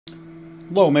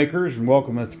Hello makers, and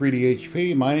welcome to 3D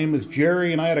HP. My name is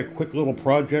Jerry, and I had a quick little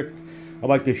project I'd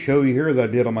like to show you here that I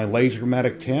did on my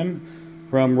LaserMatic I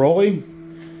from Rolly.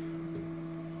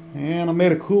 And I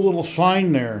made a cool little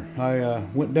sign there. I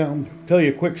went down, tell you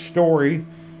a quick story.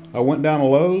 I went down to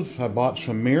Lowe's, I bought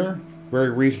some mirror, very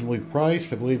reasonably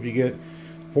priced. I believe you get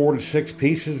 4 to 6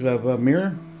 pieces of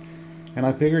mirror. And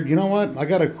I figured, you know what, I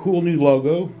got a cool new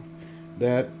logo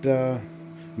that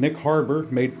Nick Harbor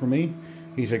made for me.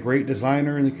 He's a great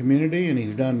designer in the community, and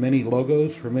he's done many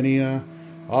logos for many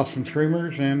awesome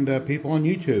streamers and people on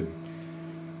YouTube.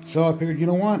 So I figured, you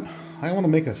know what, I want to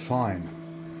make a sign.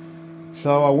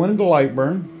 So I went into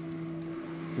Lightburn,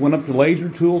 went up to laser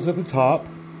tools at the top,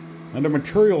 under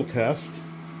material test,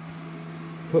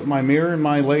 put my mirror and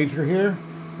my laser here,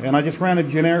 and I just ran a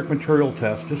generic material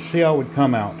test just to see how it would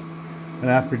come out. And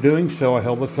after doing so, I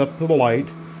held this up to the light.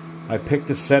 I picked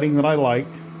a setting that I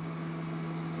liked,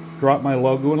 dropped my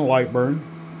logo in a Lightburn,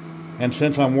 and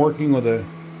since I'm working with a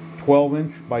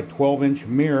 12-inch by 12-inch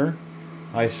mirror,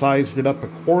 I sized it up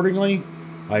accordingly.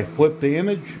 I flipped the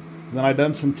image, then I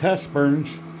done some test burns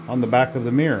on the back of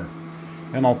the mirror.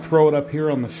 And I'll throw it up here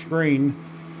on the screen,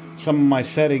 some of my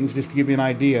settings, just to give you an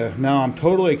idea. Now I'm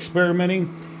totally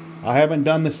experimenting. I haven't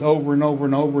done this over and over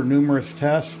and over, numerous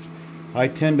tests. I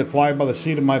tend to fly by the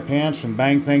seat of my pants and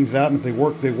bang things out, and if they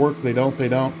work, they work, they don't, they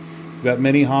don't. I've got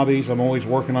many hobbies. I'm always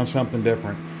working on something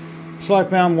different. So I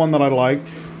found one that I liked.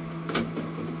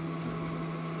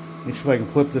 Let me see if I can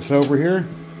flip this over here.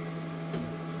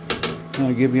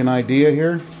 I'll give you an idea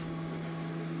here.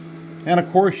 And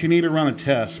of course you need to run a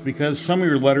test, because some of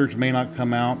your letters may not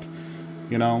come out.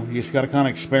 You know, you just got to kind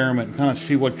of experiment and kind of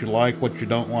see what you like, what you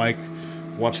don't like,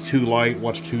 what's too light,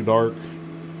 what's too dark,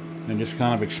 and just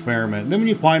kind of experiment. Then when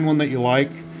you find one that you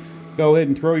like, go ahead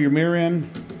and throw your mirror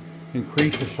in,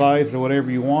 increase the size to whatever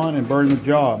you want, and burn the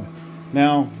job.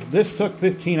 Now, this took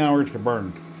 15 hours to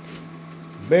burn.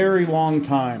 Very long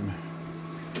time.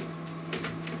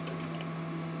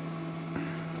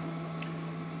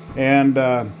 And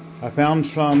I found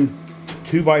some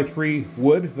 2x3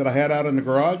 wood that I had out in the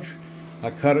garage.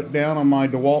 I cut it down on my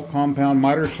DeWalt compound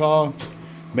miter saw,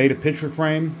 made a picture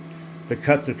frame. To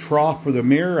cut the trough for the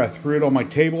mirror, I threw it on my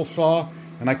table saw,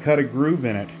 and I cut a groove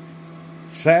in it.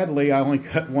 Sadly, I only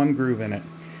cut one groove in it,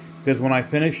 because when I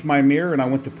finished my mirror and I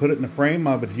went to put it in the frame,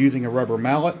 I was using a rubber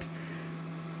mallet.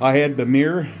 I had the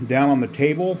mirror down on the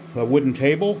table, a wooden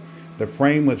table. The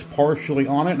frame was partially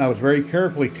on it, and I was very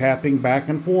carefully tapping back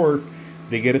and forth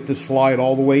to get it to slide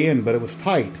all the way in, but it was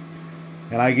tight.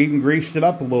 And I even greased it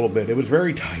up a little bit. It was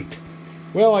very tight.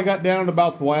 Well, I got down to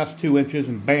about the last 2 inches,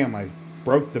 and bam, I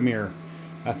broke the mirror.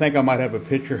 I think I might have a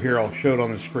picture here. I'll show it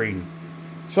on the screen.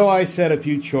 So I said a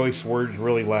few choice words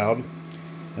really loud,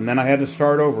 and then I had to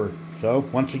start over. So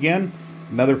once again,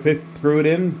 another threw it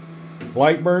in,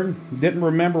 Lightburn. Didn't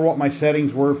remember what my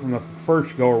settings were from the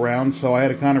first go around, so I had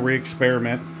to kind of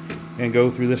re-experiment and go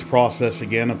through this process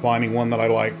again of finding one that I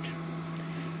liked.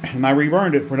 And I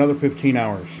reburned it for another 15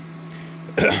 hours.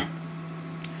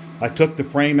 I took the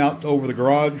frame out over the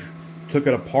garage, took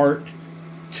it apart.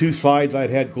 2 sides I'd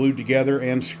had glued together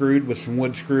and screwed with some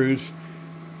wood screws.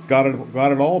 Got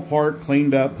it all apart,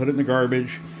 cleaned up, put it in the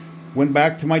garbage. Went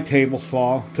back to my table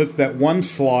saw, took that one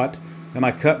slot, and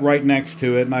I cut right next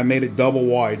to it, and I made it double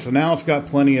wide. So now it's got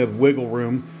plenty of wiggle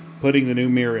room putting the new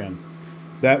mirror in.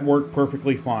 That worked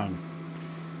perfectly fine.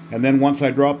 And then once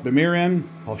I drop the mirror in,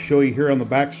 I'll show you here on the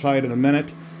back side in a minute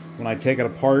when I take it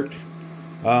apart.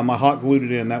 I hot glued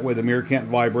it in, that way the mirror can't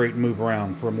vibrate and move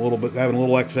around from having a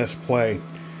little excess play.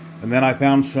 And then I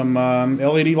found some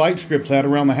LED light strips out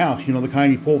around the house. You know, the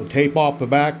kind you pull the tape off the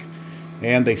back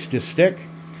and they just stick.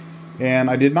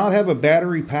 And I did not have a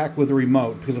battery pack with a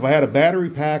remote, because if I had a battery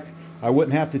pack, I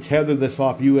wouldn't have to tether this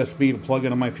off USB to plug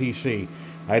into my PC.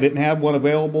 I didn't have one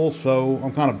available, so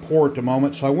I'm kind of poor at the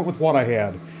moment, so I went with what I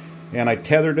had. And I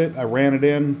tethered it, I ran it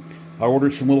in. I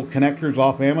ordered some little connectors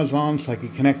off Amazon so I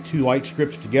could connect 2 light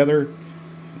strips together.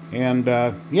 And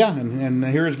yeah, and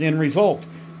here's the end result.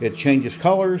 It changes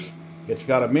colors. It's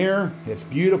got a mirror. It's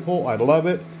beautiful. I love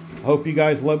it. I hope you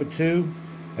guys love it too.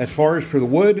 As far as for the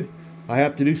wood, I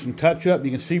have to do some touch-up.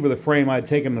 You can see where the frame I had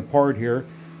taken apart here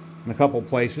in a couple of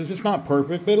places. It's not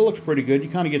perfect, but it looks pretty good. You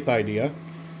kind of get the idea.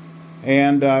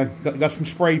 And got some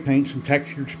spray paint, some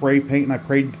textured spray paint, and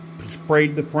I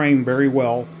sprayed the frame very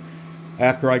well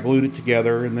after I glued it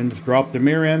together, and then just dropped the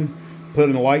mirror in, put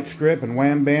in a light strip, and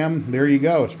wham bam, there you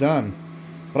go, it's done.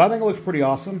 But I think it looks pretty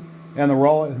awesome. And the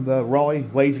Rolly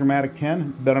LaserMatic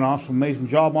I did an awesome, amazing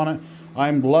job on it.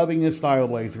 I'm loving this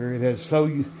diode laser. It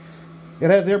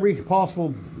has every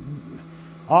possible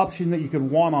option that you could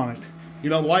want on it. You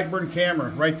know, the Lightburn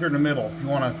camera right there in the middle. You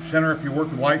want to center up your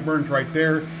work with Lightburns right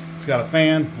there. It's got a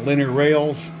fan, linear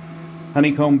rails,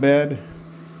 honeycomb bed,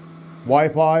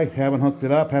 Wi-Fi. Haven't hooked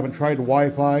it up, haven't tried the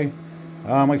Wi-Fi.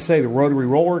 Like I say, the rotary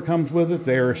roller comes with it,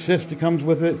 the air assist that comes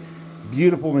with it.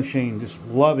 Beautiful machine, just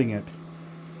loving it.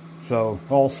 So,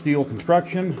 all steel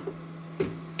construction,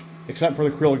 except for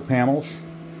the acrylic panels.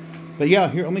 But yeah,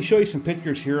 here, let me show you some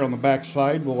pictures here on the back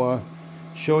side. We'll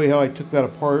show you how I took that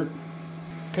apart.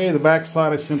 Okay, the back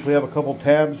side, I simply have a couple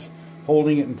tabs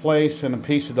holding it in place and a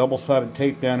piece of double-sided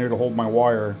tape down here to hold my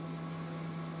wire.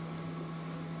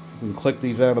 You can click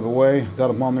these out of the way. Got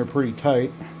them on there pretty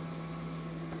tight.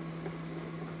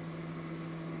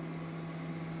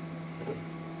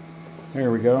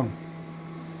 There we go.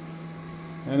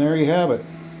 And there you have it.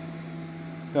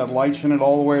 Got lights in it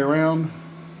all the way around.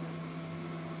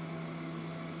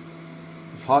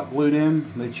 It's hot glued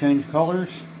in. They change colors.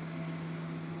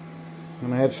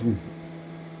 And I had some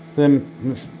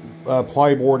thin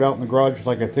plyboard out in the garage,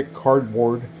 like a thick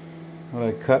cardboard that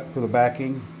I cut for the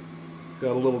backing.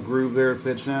 Got a little groove there it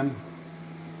fits in.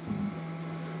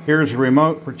 Here's the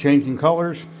remote for changing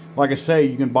colors. Like I say,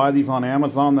 you can buy these on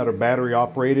Amazon that are battery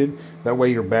operated. That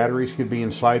way your batteries could be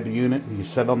inside the unit. You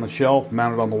set it on the shelf,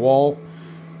 mount it on the wall.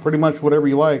 Pretty much whatever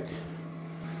you like.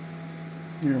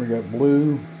 Here we got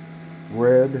blue,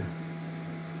 red,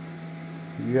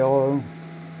 yellow,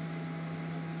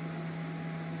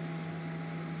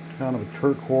 kind of a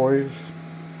turquoise,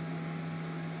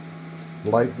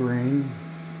 light green.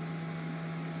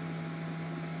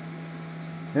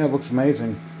 Yeah, it looks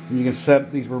amazing. You can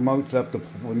set these remotes up to,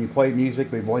 when you play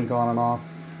music, they blink on and off.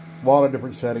 A lot of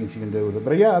different settings you can do with it.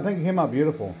 But yeah, I think it came out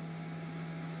beautiful.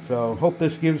 So, hope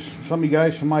this gives some of you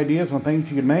guys some ideas on things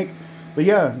you can make. But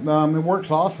yeah, it works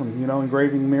awesome, you know,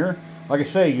 engraving the mirror. Like I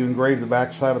say, you engrave the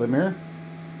back side of the mirror.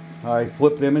 I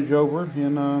flip the image over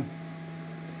in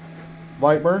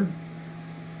Lightburn.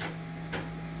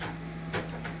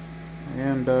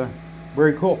 And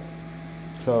very cool.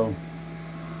 So,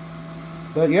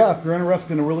 but yeah, if you're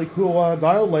interested in a really cool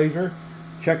diode laser,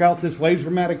 check out this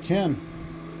LaserMatic I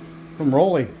from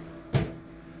Rolly.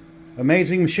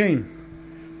 Amazing machine.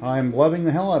 I'm loving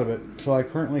the hell out of it. So I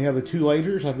currently have the two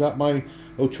lasers. I've got my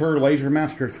Auteur Laser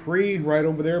Master 3 right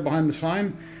over there behind the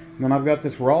sign. And then I've got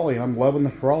this Raleigh. I'm loving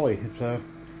this Raleigh. It's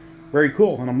very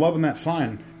cool, and I'm loving that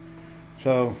sign.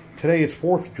 So today is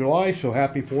 4th of July, so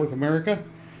happy 4th America.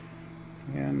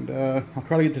 And I'll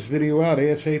try to get this video out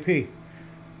ASAP.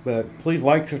 But please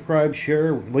like, subscribe,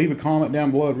 share, leave a comment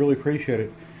down below. I'd really appreciate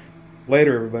it.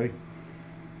 Later, everybody.